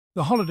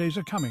The holidays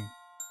are coming.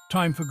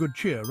 Time for good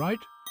cheer, right?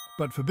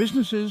 But for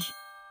businesses,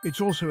 it's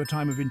also a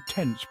time of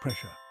intense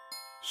pressure.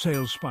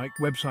 Sales spike,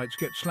 websites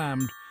get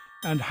slammed,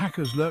 and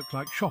hackers lurk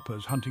like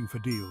shoppers hunting for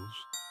deals.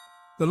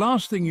 The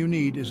last thing you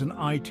need is an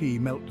IT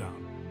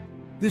meltdown.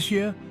 This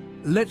year,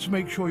 let's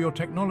make sure your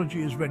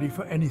technology is ready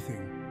for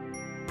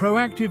anything.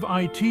 Proactive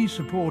IT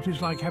support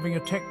is like having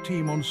a tech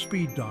team on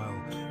speed dial,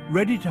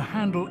 ready to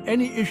handle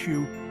any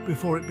issue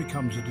before it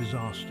becomes a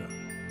disaster.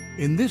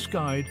 In this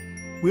guide,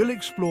 we'll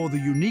explore the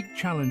unique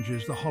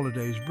challenges the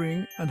holidays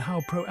bring and how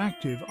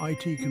proactive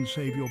IT can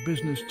save your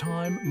business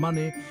time,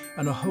 money,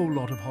 and a whole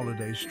lot of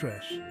holiday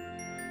stress.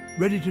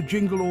 Ready to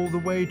jingle all the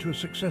way to a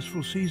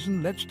successful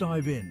season? Let's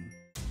dive in.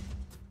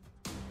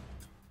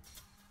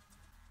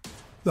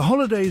 The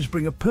holidays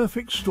bring a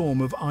perfect storm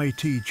of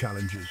IT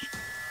challenges.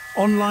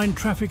 Online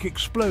traffic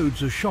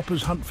explodes as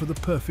shoppers hunt for the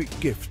perfect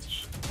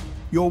gifts.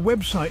 Your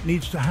website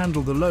needs to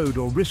handle the load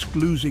or risk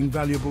losing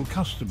valuable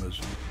customers.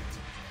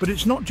 But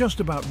it's not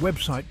just about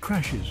website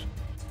crashes.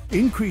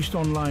 Increased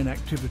online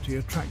activity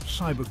attracts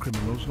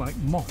cybercriminals like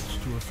moths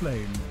to a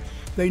flame.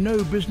 They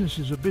know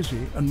businesses are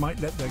busy and might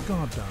let their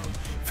guard down.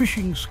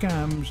 Phishing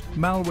scams,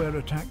 malware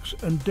attacks,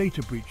 and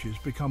data breaches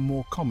become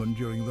more common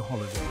during the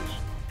holidays.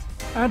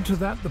 Add to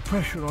that the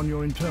pressure on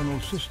your internal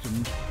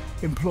systems.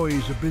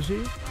 Employees are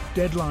busy,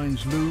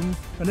 deadlines loom,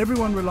 and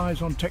everyone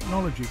relies on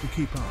technology to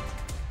keep up.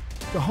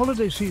 The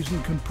holiday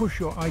season can push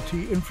your IT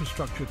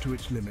infrastructure to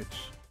its limits.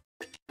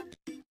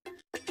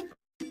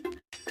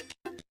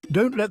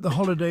 Don't let the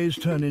holidays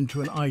turn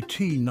into an IT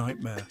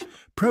nightmare.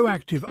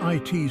 Proactive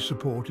IT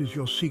support is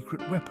your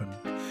secret weapon.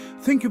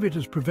 Think of it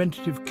as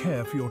preventative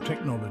care for your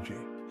technology.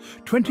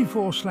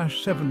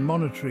 24/7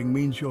 monitoring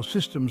means your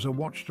systems are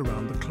watched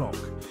around the clock.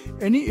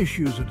 Any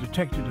issues are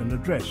detected and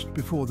addressed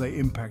before they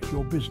impact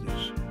your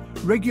business.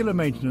 Regular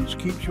maintenance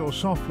keeps your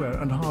software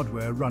and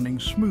hardware running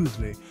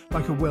smoothly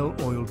like a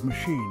well-oiled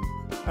machine.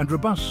 And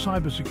robust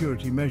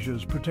cybersecurity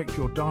measures protect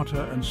your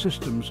data and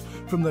systems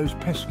from those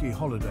pesky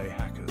holiday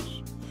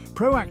hackers.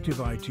 Proactive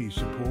IT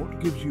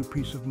support gives you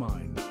peace of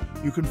mind.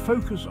 You can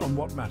focus on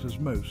what matters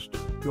most,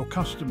 your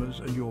customers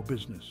and your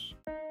business.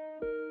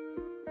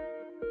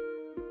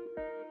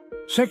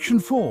 Section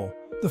 4.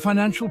 The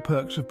financial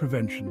perks of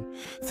prevention.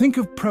 Think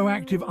of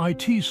proactive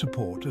IT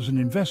support as an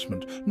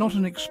investment, not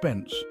an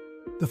expense.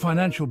 The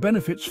financial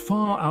benefits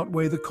far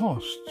outweigh the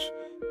costs.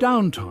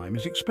 Downtime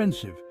is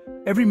expensive.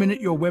 Every minute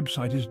your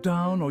website is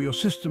down or your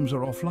systems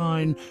are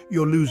offline,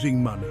 you're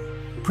losing money.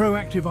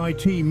 Proactive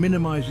IT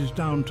minimizes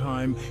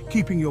downtime,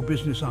 keeping your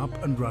business up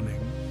and running.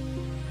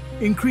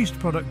 Increased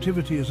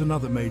productivity is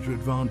another major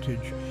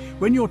advantage.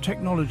 When your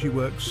technology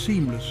works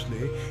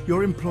seamlessly,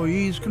 your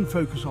employees can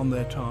focus on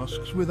their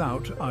tasks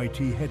without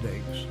IT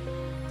headaches.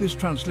 This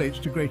translates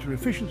to greater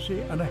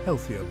efficiency and a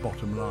healthier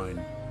bottom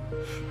line.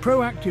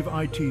 Proactive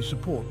IT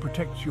support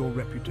protects your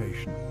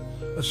reputation.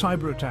 A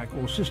cyber attack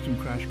or system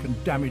crash can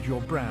damage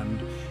your brand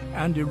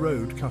and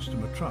erode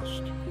customer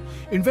trust.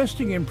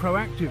 Investing in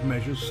proactive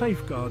measures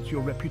safeguards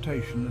your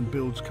reputation and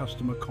builds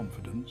customer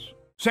confidence.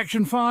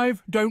 Section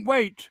 5. Don't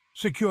wait.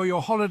 Secure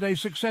your holiday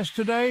success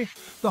today.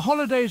 The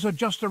holidays are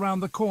just around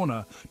the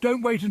corner.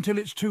 Don't wait until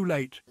it's too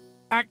late.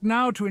 Act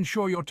now to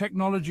ensure your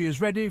technology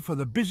is ready for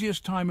the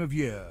busiest time of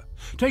year.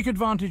 Take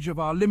advantage of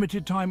our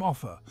limited time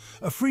offer,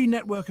 a free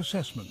network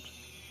assessment.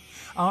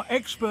 Our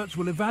experts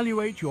will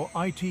evaluate your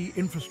IT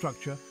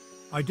infrastructure,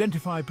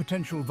 identify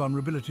potential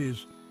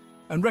vulnerabilities,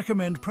 and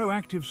recommend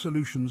proactive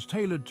solutions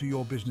tailored to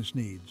your business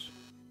needs.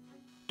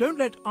 Don't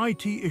let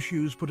IT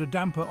issues put a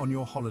damper on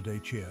your holiday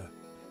cheer.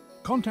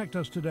 Contact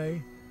us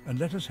today and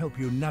let us help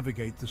you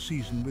navigate the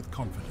season with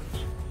confidence.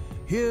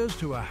 Here's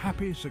to a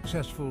happy,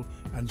 successful,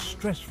 and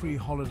stress-free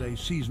holiday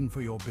season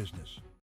for your business.